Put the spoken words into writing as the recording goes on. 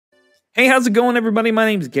Hey, how's it going, everybody? My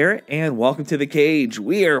name's Garrett, and welcome to The Cage.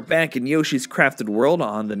 We are back in Yoshi's Crafted World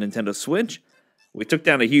on the Nintendo Switch. We took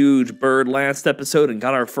down a huge bird last episode and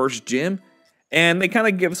got our first gym, and they kind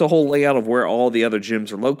of give us a whole layout of where all the other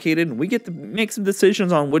gyms are located, and we get to make some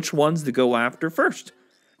decisions on which ones to go after first.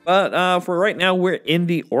 But for right now, we're in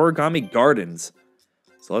the Origami Gardens.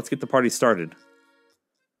 So let's get the party started.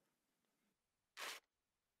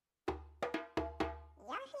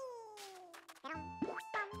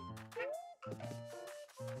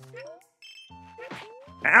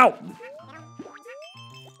 Ow!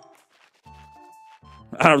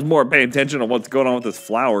 I was more paying attention to what's going on with this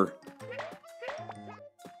flower.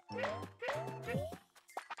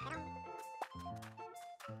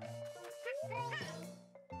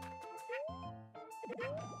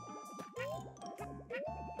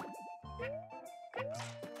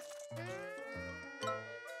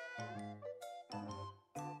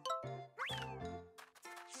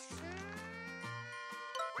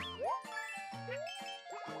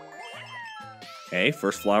 Okay,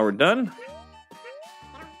 first flower done.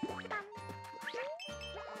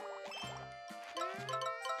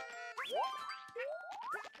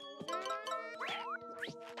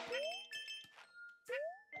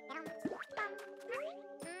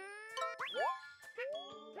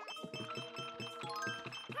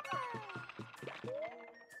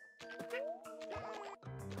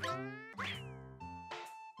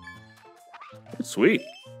 Sweet.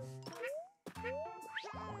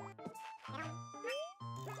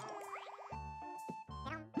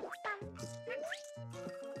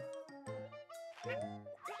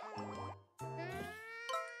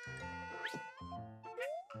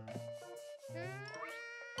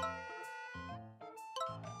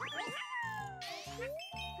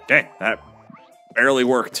 Okay, that barely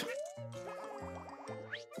worked.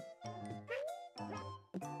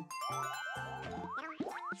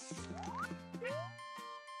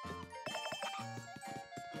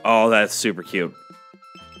 Oh, that's super cute.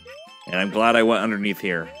 And I'm glad I went underneath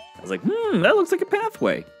here. I was like, that looks like a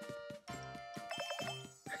pathway.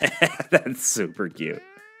 That's super cute.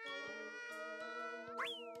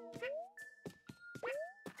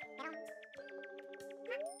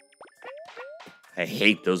 I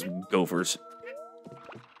hate those gophers.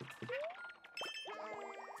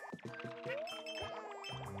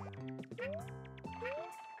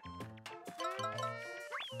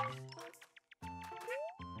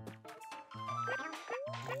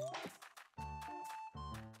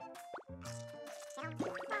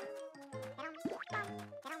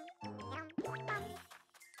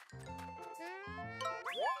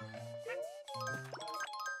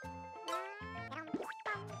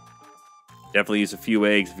 Definitely use a few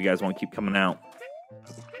eggs if you guys want to keep coming out.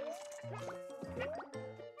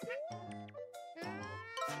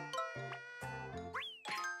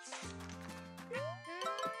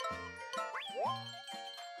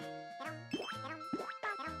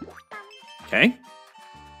 Okay.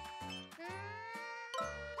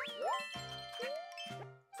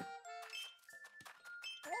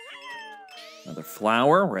 Another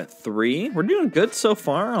flower. We're at 3. We're doing good so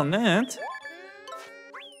far on that.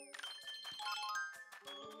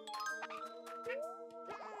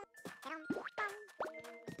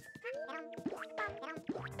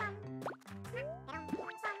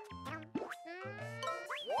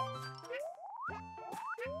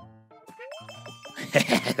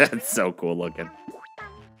 That's so cool looking.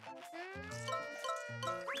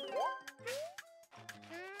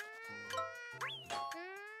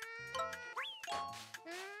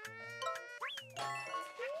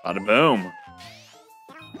 Bada boom.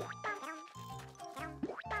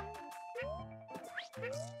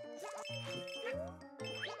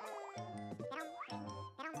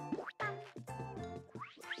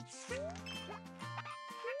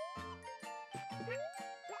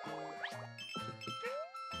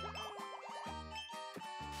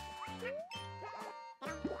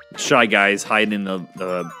 Shy Guys hiding in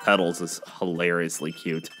the petals is hilariously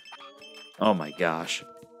cute. Oh my gosh.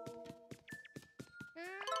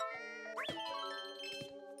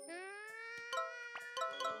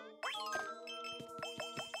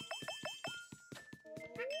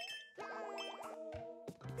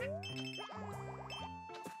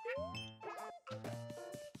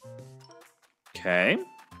 Okay.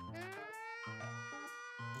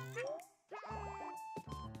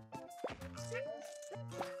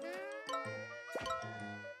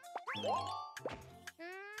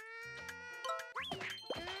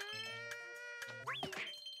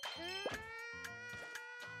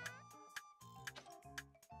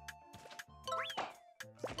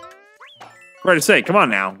 Ready to say, come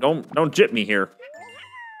on now. Don't jip me here.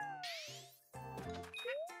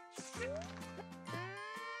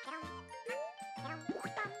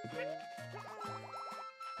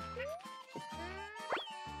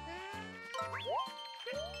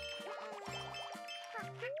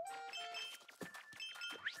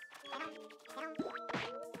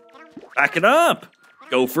 Back it up,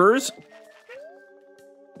 gophers.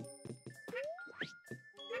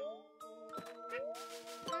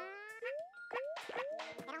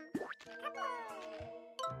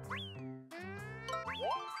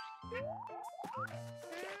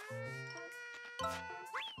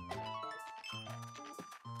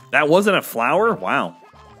 That wasn't a flower? Wow.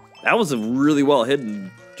 That was a really well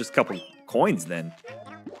hidden, just a couple coins then.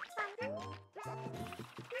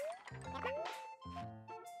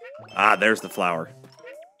 Ah, there's the flower.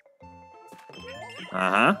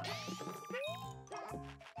 Uh-huh.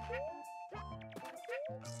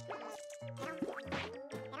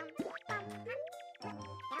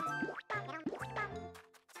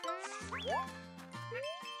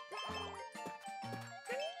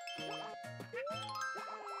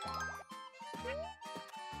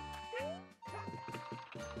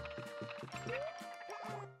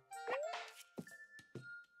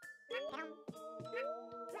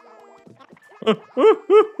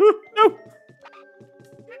 No.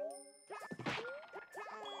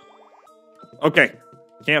 Okay.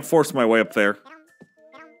 Can't force my way up there.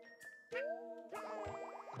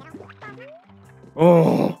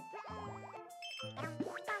 Oh.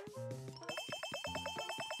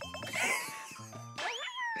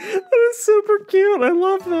 That is super cute. I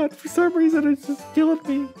love that. For some reason, it's just killing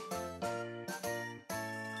me.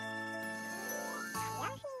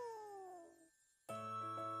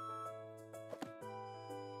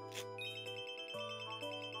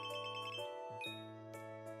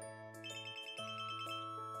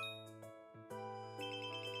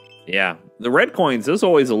 Yeah, the red coins, those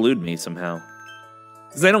always elude me somehow.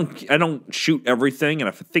 Because I don't shoot everything, and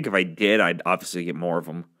I think if I did, I'd obviously get more of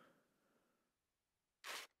them.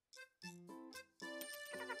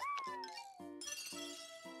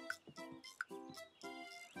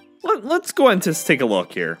 Let's go ahead and just take a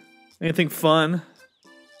look here. Anything fun?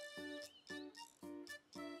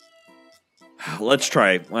 Let's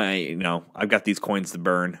try. I've got these coins to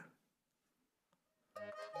burn.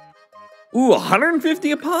 Ooh,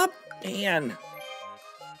 150 a pop? Man.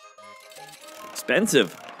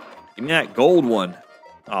 Expensive. Give me that gold one.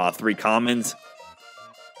 Aw, 3 commons.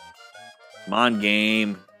 Come on,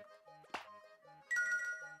 game.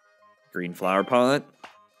 Green flower pot.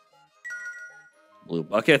 Blue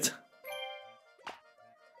bucket.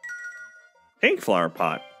 Pink flower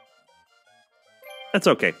pot. That's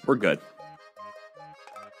okay. We're good.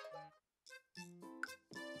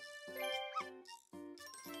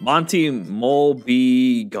 Monty Mole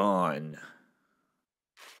be gone.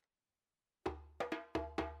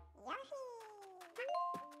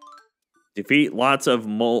 Defeat lots of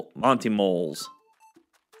Monty Moles.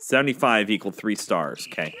 75 equal 3 stars.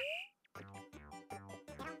 Okay.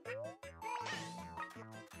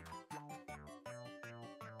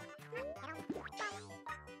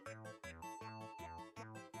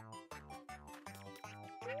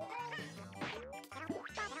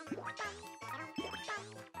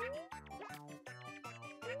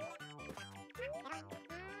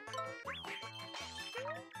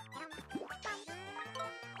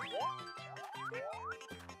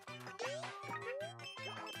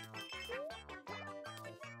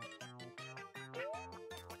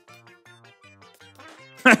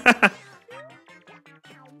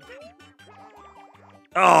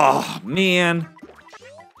 Oh, man.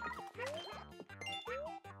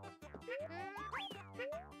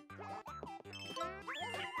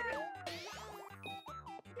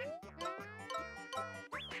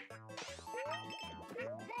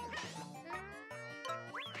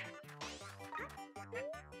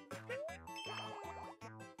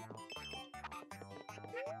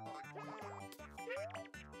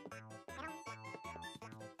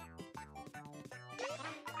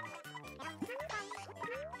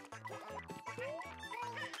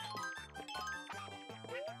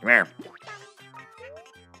 Come here.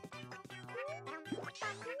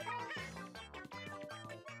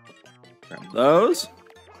 Grab those.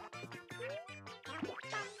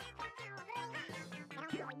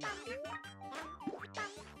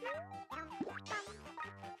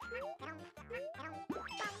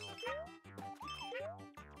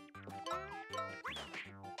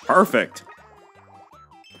 Perfect.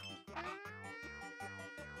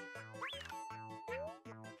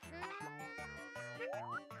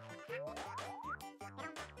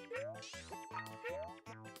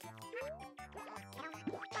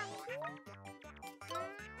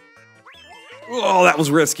 Oh, that was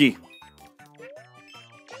risky.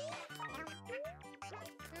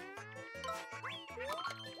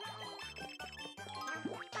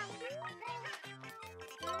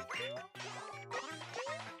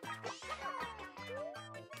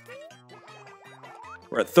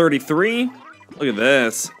 We're at 33. Look at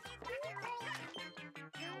this.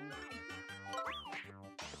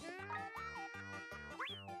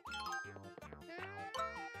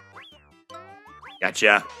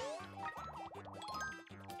 Gotcha.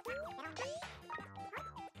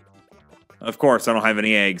 Of course, I don't have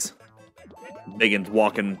any eggs. Biggins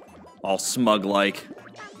walking all smug-like.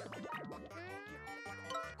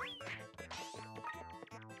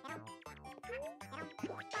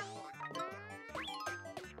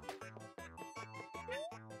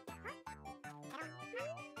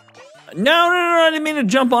 No, I didn't mean to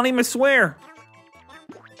jump on him, I swear.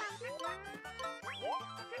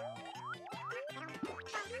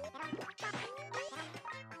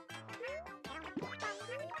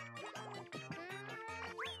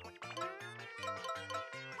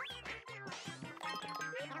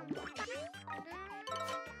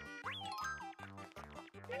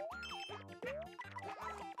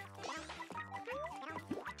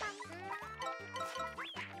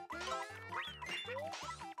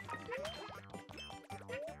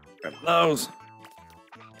 Grab those.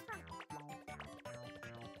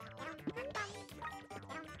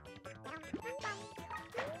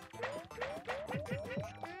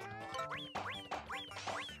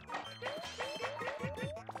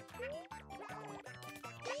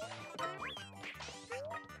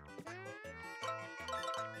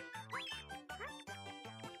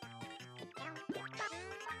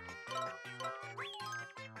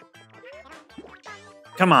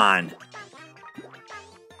 Come on.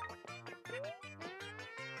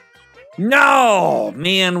 No!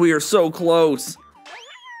 Man, we are so close.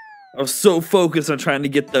 I was so focused on trying to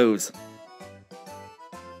get those.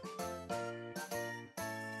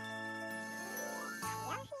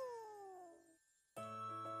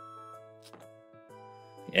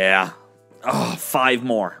 Yeah. Oh, 5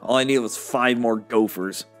 more. All I needed was 5 more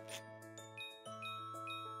gophers.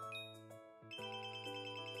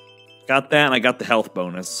 Got that, and I got the health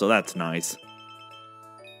bonus, so that's nice.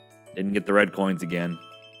 Didn't get the red coins again.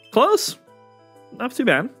 Close. Not too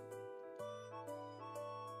bad.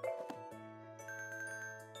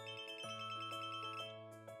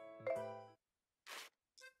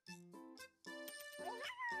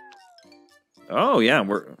 Oh, yeah,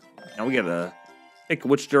 now we gotta pick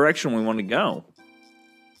which direction we want to go.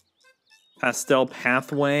 Pastel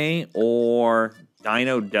Pathway or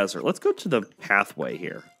Dino Desert. Let's go to the pathway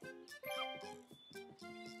here.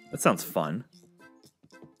 That sounds fun.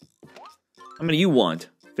 How many you want?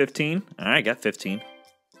 15? Alright, I got 15.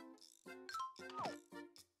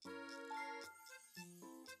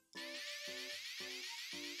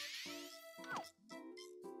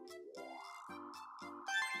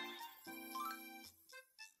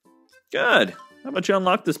 Good. How about you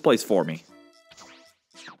unlock this place for me?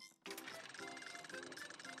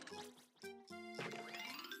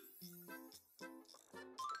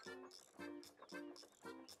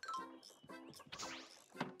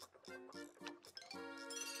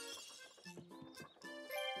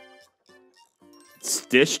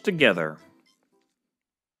 Stitched together.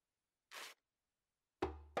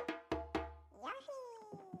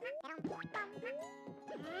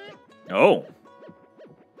 Oh.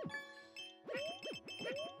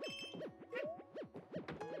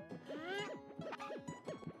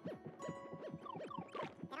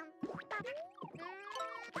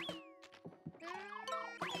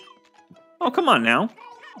 Oh, come on now.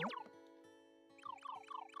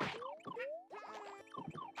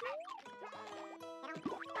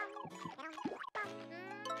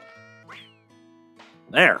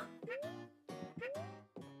 There.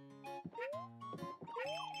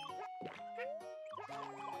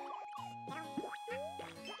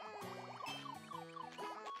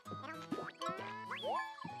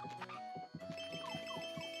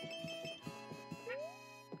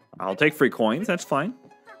 I'll take free coins, that's fine.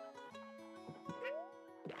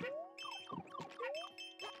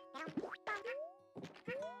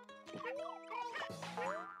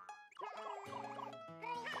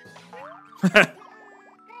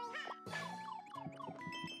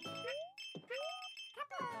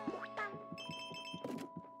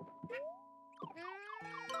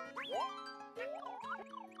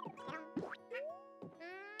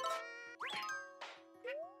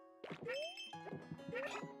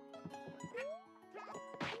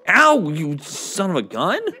 Ow, you son of a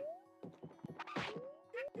gun!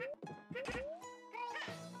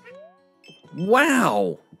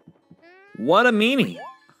 Wow! What a meanie!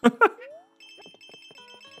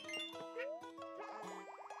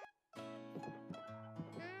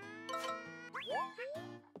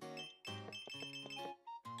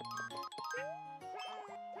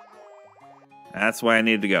 That's why I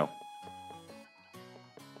needed to go.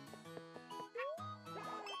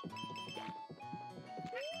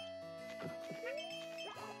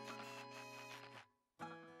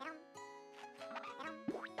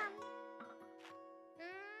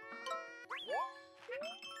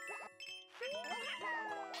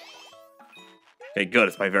 Okay, good.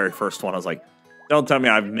 It's my very first one. I was like, don't tell me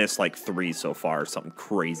I've missed like 3 so far or something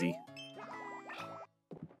crazy.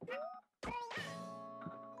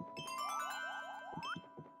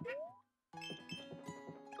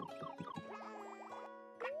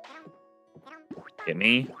 Get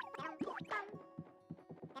me.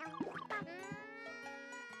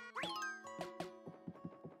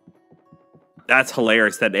 That's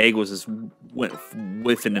hilarious. That egg was just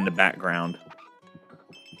whiffing in the background.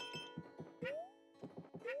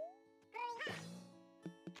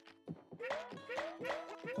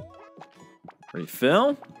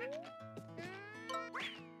 Refill.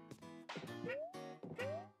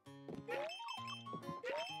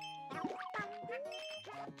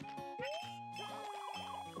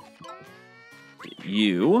 Get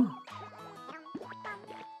you.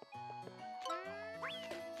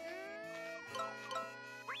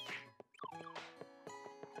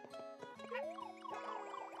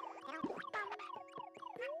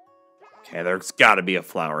 Okay, there's got to be a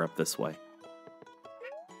flower up this way.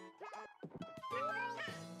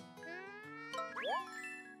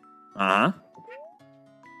 Uh-huh.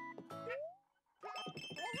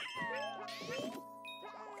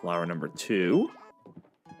 Flower number 2.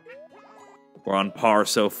 We're on par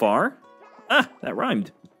so far. Ah, that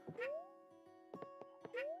rhymed.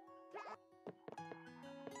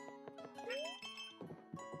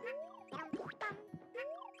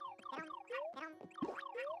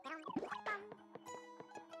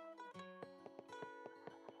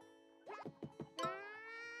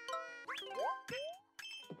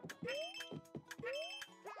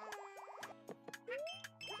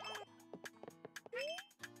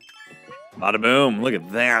 Bada boom, look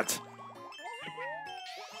at that.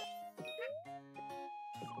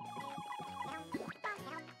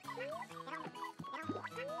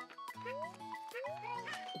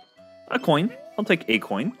 A coin. I'll take a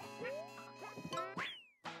coin.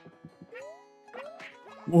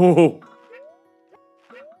 Whoa.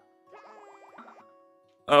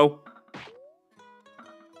 Oh.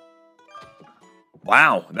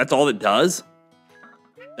 Wow, that's all it does?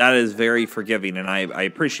 That is very forgiving, and I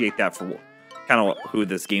appreciate that for kind of who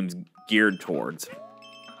this game's geared towards.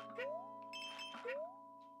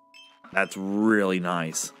 That's really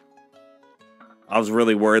nice. I was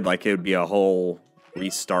really worried like it would be a whole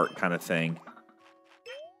restart kind of thing.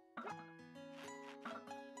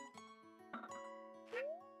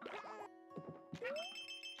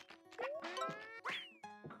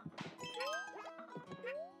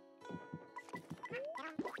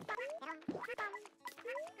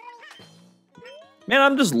 Man,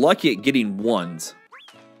 I'm just lucky at getting ones.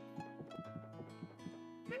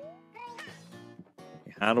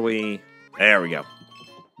 How do we... There we go.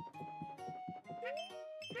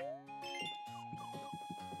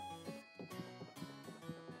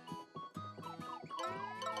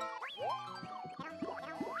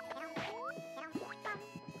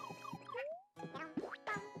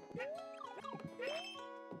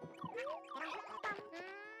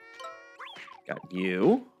 Got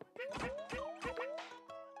you.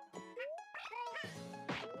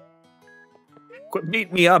 Quit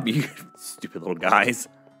beating me up, you stupid little guys.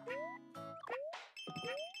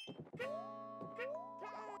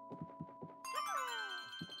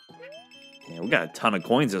 Yeah, we got a ton of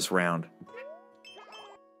coins this round.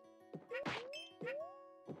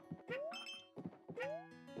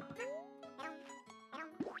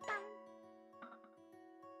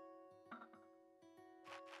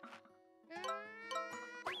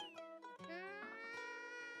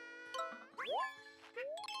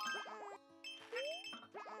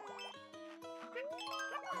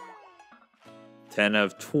 $10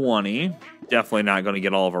 of 20. Definitely not going to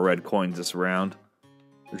get all of our red coins this round.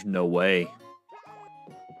 There's no way.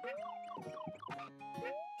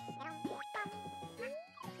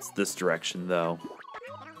 It's this direction, though.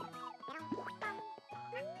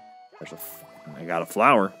 I got a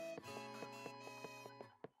flower.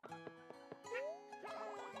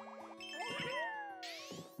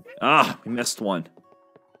 Ah, we missed one.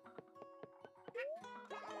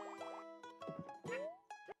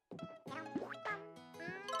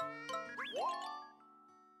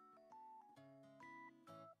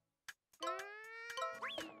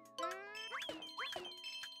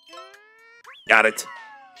 Got it.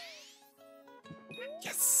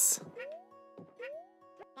 Yes.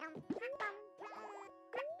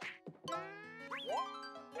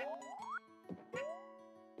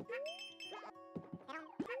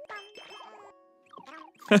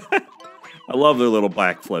 I love their little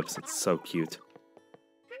back flips. It's so cute.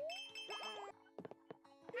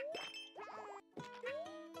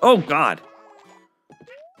 Oh, God.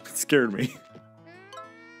 It scared me.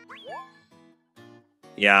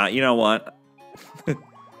 Yeah, you know what? I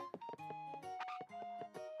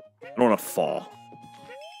don't want to fall.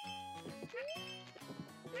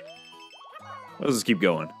 Let's just keep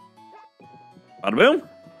going. Bada boom.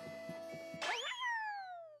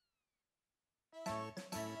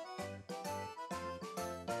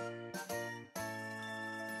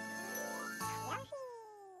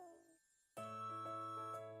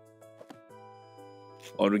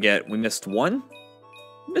 What did we get? We missed one?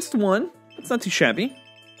 Missed one. That's not too shabby.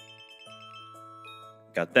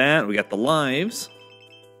 Got that. We got the lives.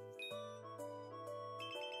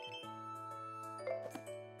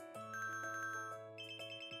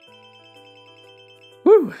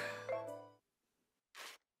 Woo!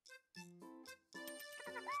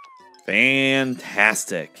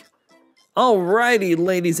 Fantastic. Alrighty,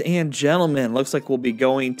 ladies and gentlemen. Looks like we'll be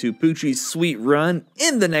going to Poochie's Sweet Run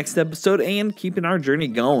in the next episode and keeping our journey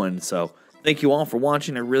going. So, thank you all for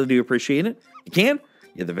watching. I really do appreciate it. If you can,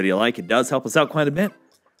 give the video a like. It does help us out quite a bit.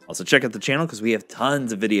 Also, check out the channel because we have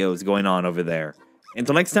tons of videos going on over there.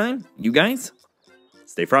 Until next time, you guys,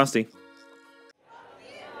 stay frosty.